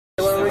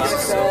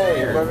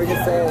say? What are we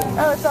gonna say?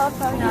 Oh, it's all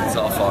foggy. It's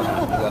all foggy.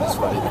 That is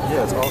right.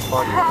 Yeah, it's all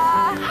foggy.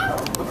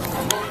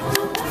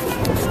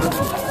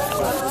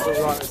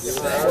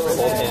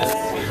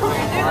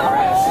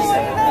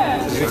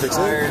 Did you fix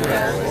it?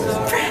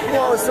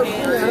 Whoa, it's so cool.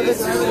 2,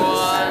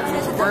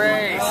 1,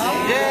 brace.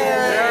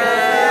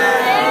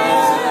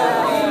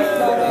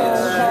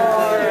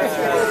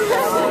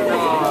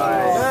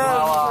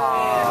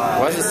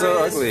 Why is it so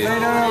ugly? No,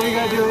 we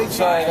gotta do it.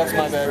 Sorry, that's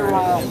my bad.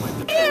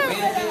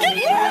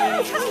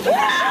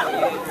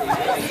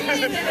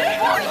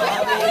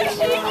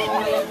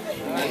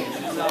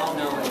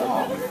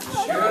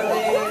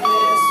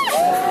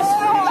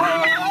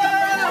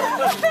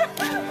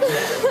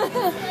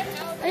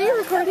 Are you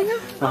recording him?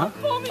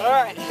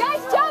 Alright.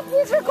 Guys, jump!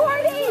 He's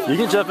recording! You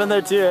can jump in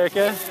there too,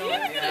 Erica. You're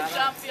gonna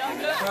jump,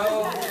 Bianca.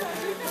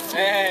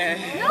 Hey.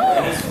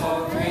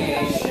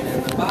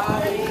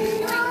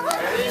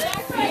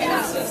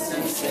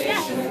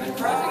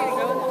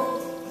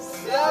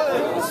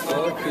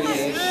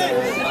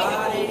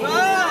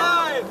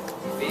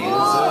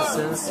 Feels a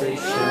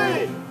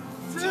sensation.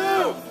 3, 2,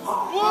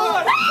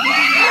 1.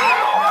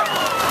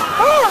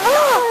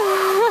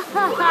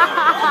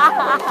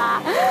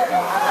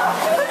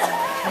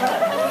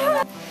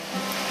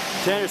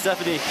 Tanner,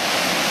 Stephanie.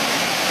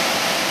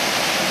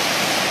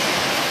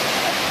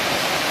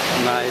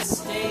 Nice.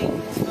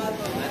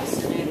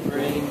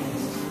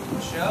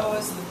 Show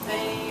us the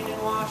pain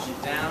and wash it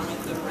down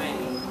with the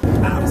rain.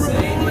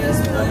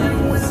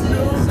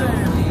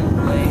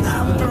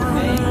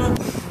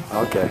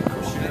 Okay.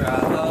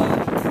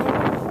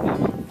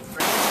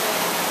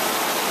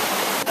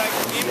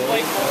 Even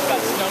Blake both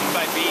got stung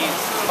by bees.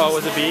 Oh,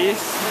 was it bees?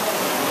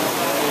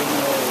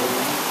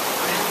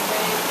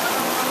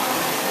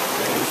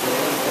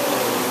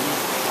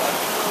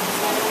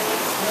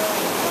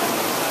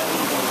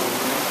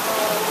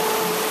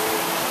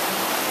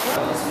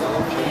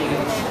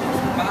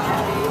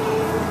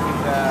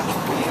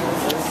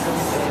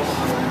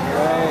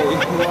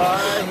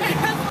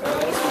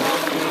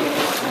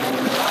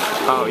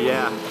 Oh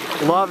yeah,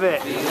 love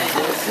it,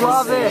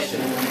 love it.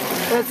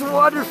 It's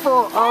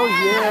wonderful. Oh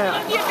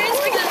yeah. Your face is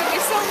gonna be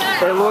so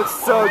mad. It looks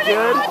so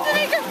good. I have to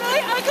make a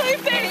really ugly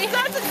face.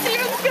 That's what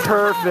Steven's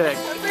gonna Perfect.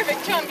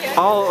 Perfect champion.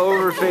 All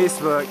over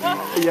Facebook.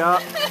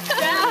 Yup.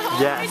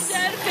 Yes.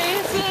 Dead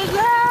faces.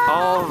 Ah,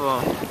 All of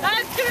them.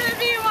 that's gonna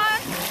be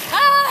one. Ah,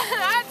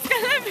 that's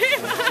gonna be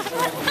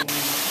one.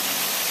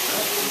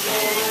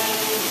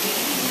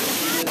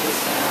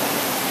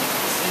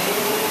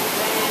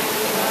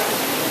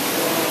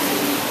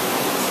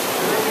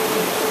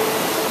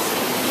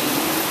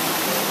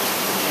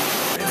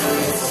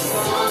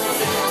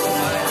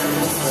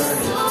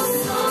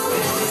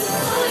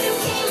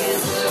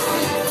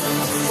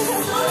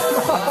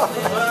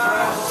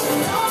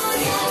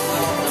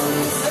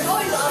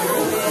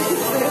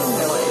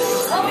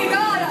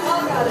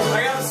 I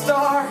got a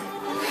star!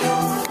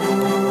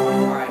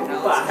 Alright, now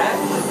let's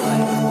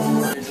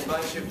go. There's a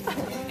bunch of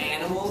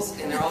animals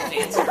and they're all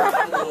dancing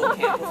around the little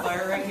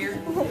campfire right here.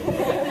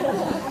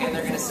 And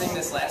they're gonna sing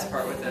this last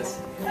part with us.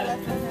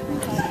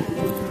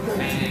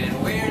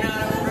 And we're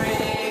not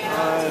afraid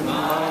of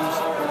tomorrow.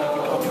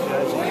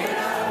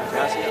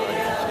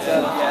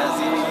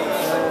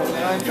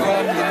 I'm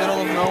from the middle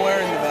of nowhere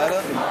in Nevada.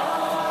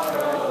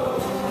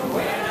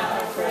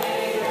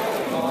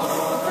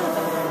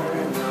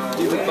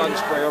 The bug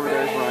spray over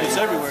there is right. It's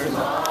everywhere.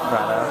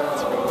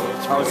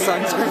 Oh,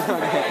 sunscreen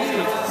on it.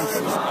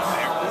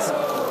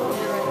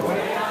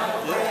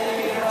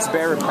 It's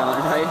bear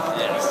repellent, right?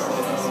 Yes.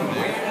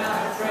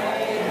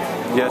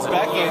 Yes.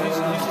 Back in,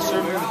 used to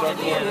serve in the dark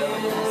water.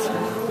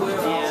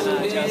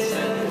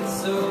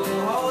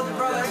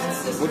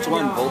 Which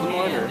one, golden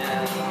one or?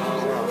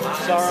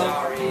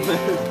 Sorry.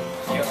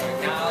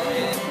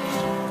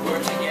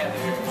 We're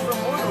together.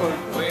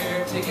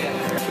 We're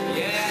together.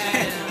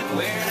 Yeah,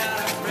 we're not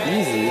afraid.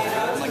 Easy.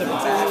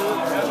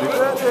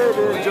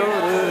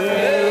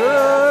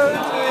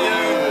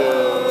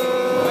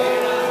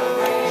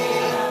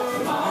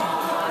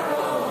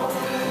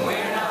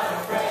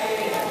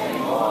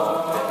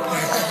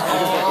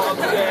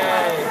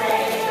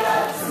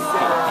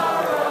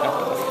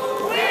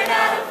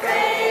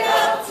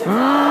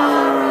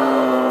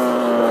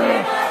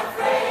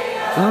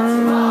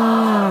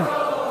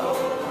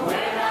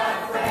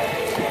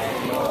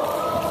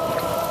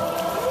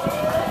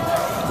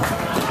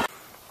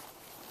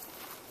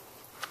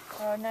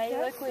 Oh, now you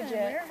look legit.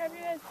 Where have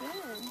you guys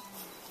been?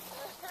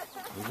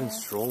 We've been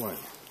strolling.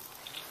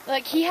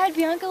 Like, he had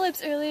Bianca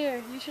lips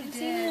earlier. You should have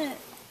seen it.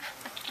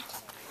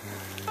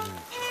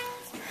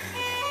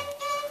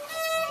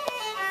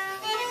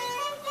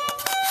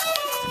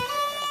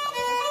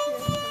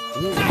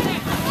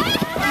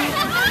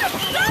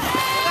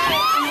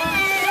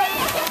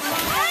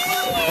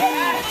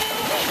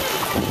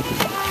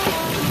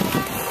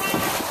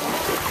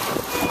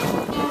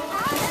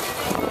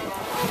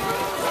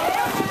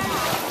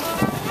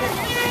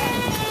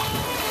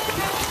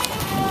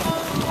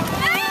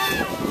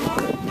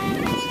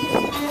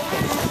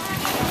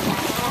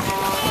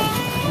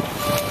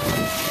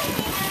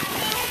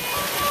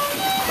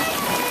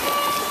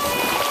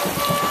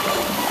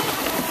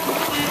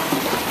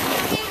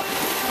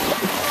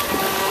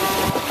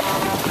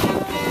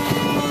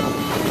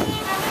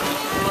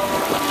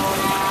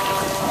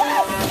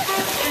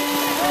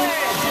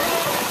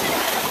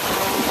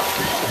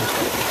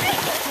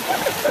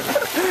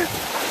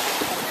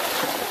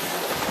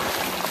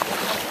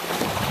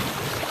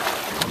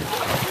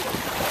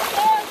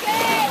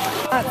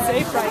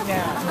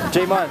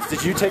 Jay Mons,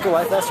 did you take a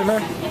life vest from her?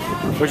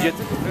 Where'd you get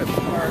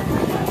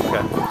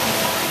Okay.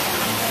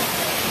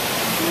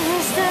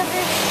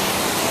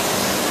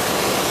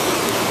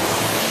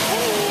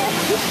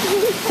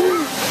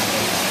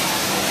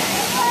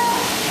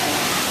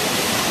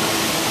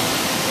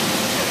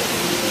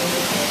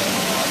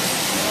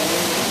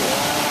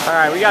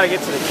 Alright, we gotta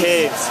get to the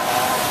caves.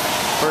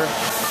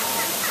 Perfect.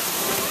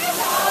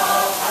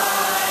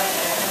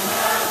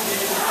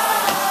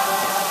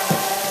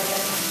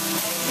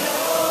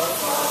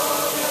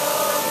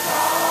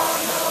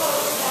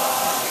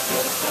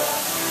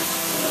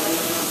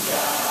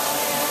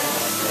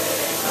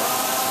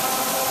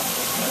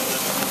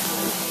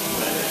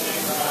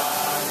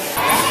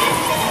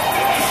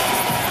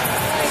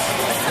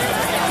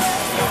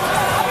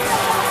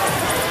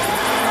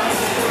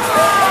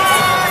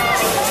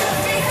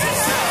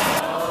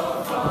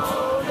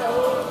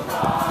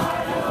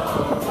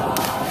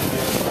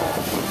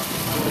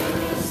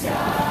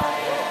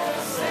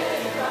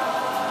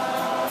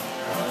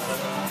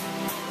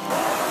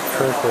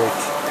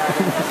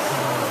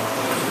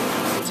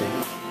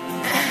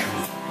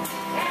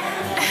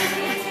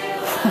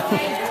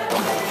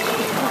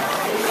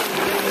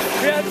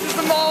 Yeah, this is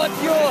the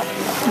molecule!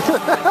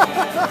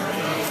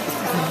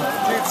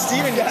 Dude,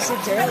 Steven got so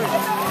terrible.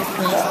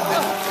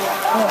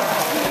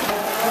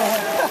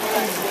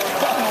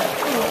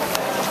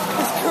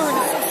 This current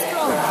is so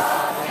strong.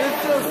 It's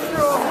so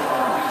strong.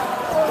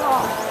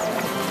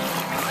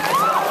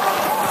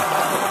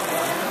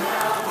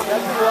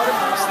 That's the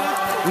waterproof,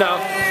 Steve? No.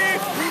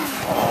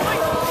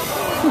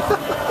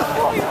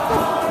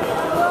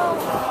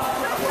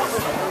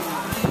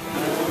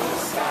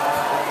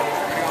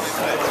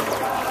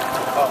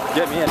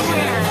 Get me in. You'll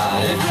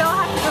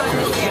have to go in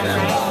the stand,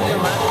 right?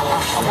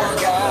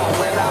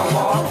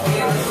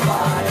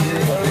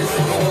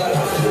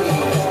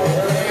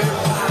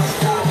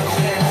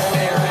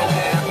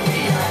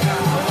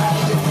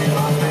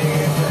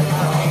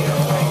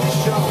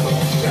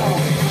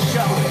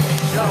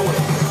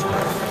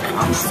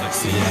 I'm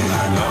sexy and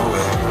I know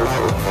it.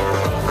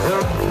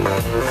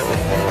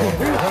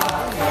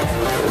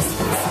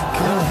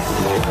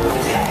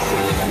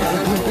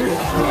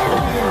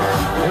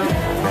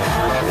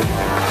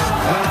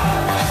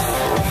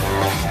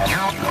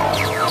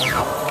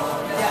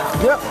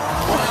 Yep.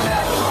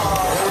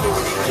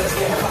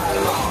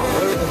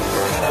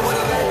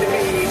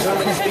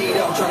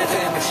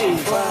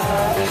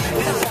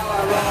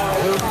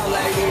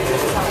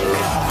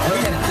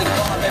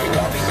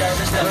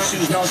 No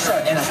shoes, no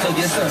shirt, and I still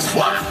get service.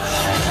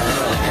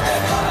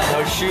 No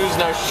shoes,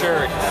 no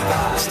shirt.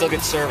 Still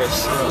get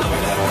service.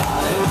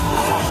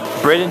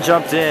 Braydon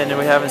jumped in and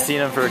we haven't seen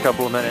him for a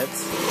couple of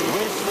minutes.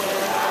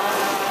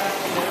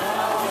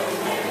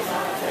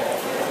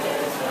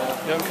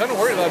 Yeah, I'm kind of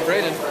worried about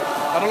Braydon.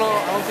 I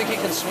don't think he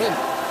can swim. We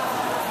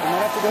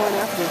might have to go in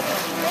after.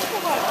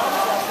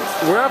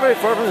 We're not very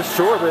far from the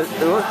shore, but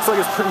it looks like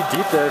it's pretty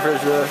deep there for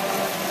it to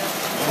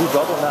be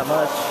bubbling that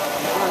much.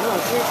 I know,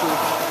 seriously.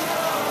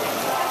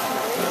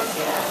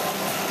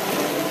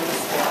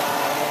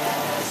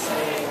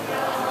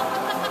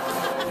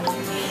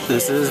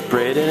 This is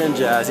Braydon and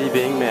Jazzy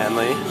being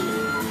manly,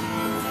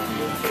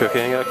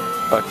 cooking a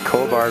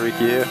cold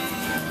barbecue,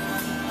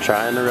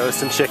 trying to roast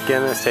some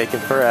chicken that's taking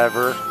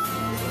forever.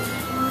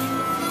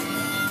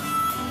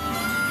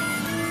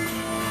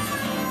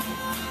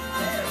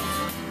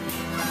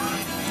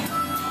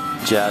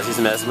 Jazzy's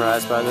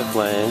mesmerized by the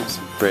flames,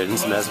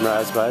 Braydon's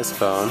mesmerized by his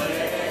phone.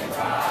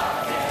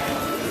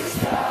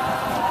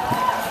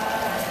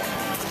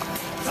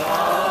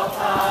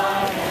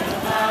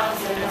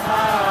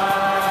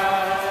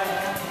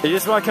 You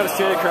just want to come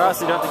straight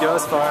across, you don't have to go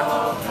as far.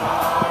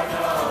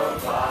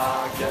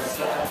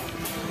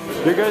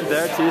 You're good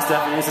there too,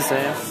 Stephanie, it's the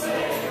same.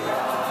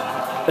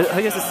 I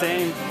think it's the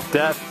same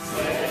depth.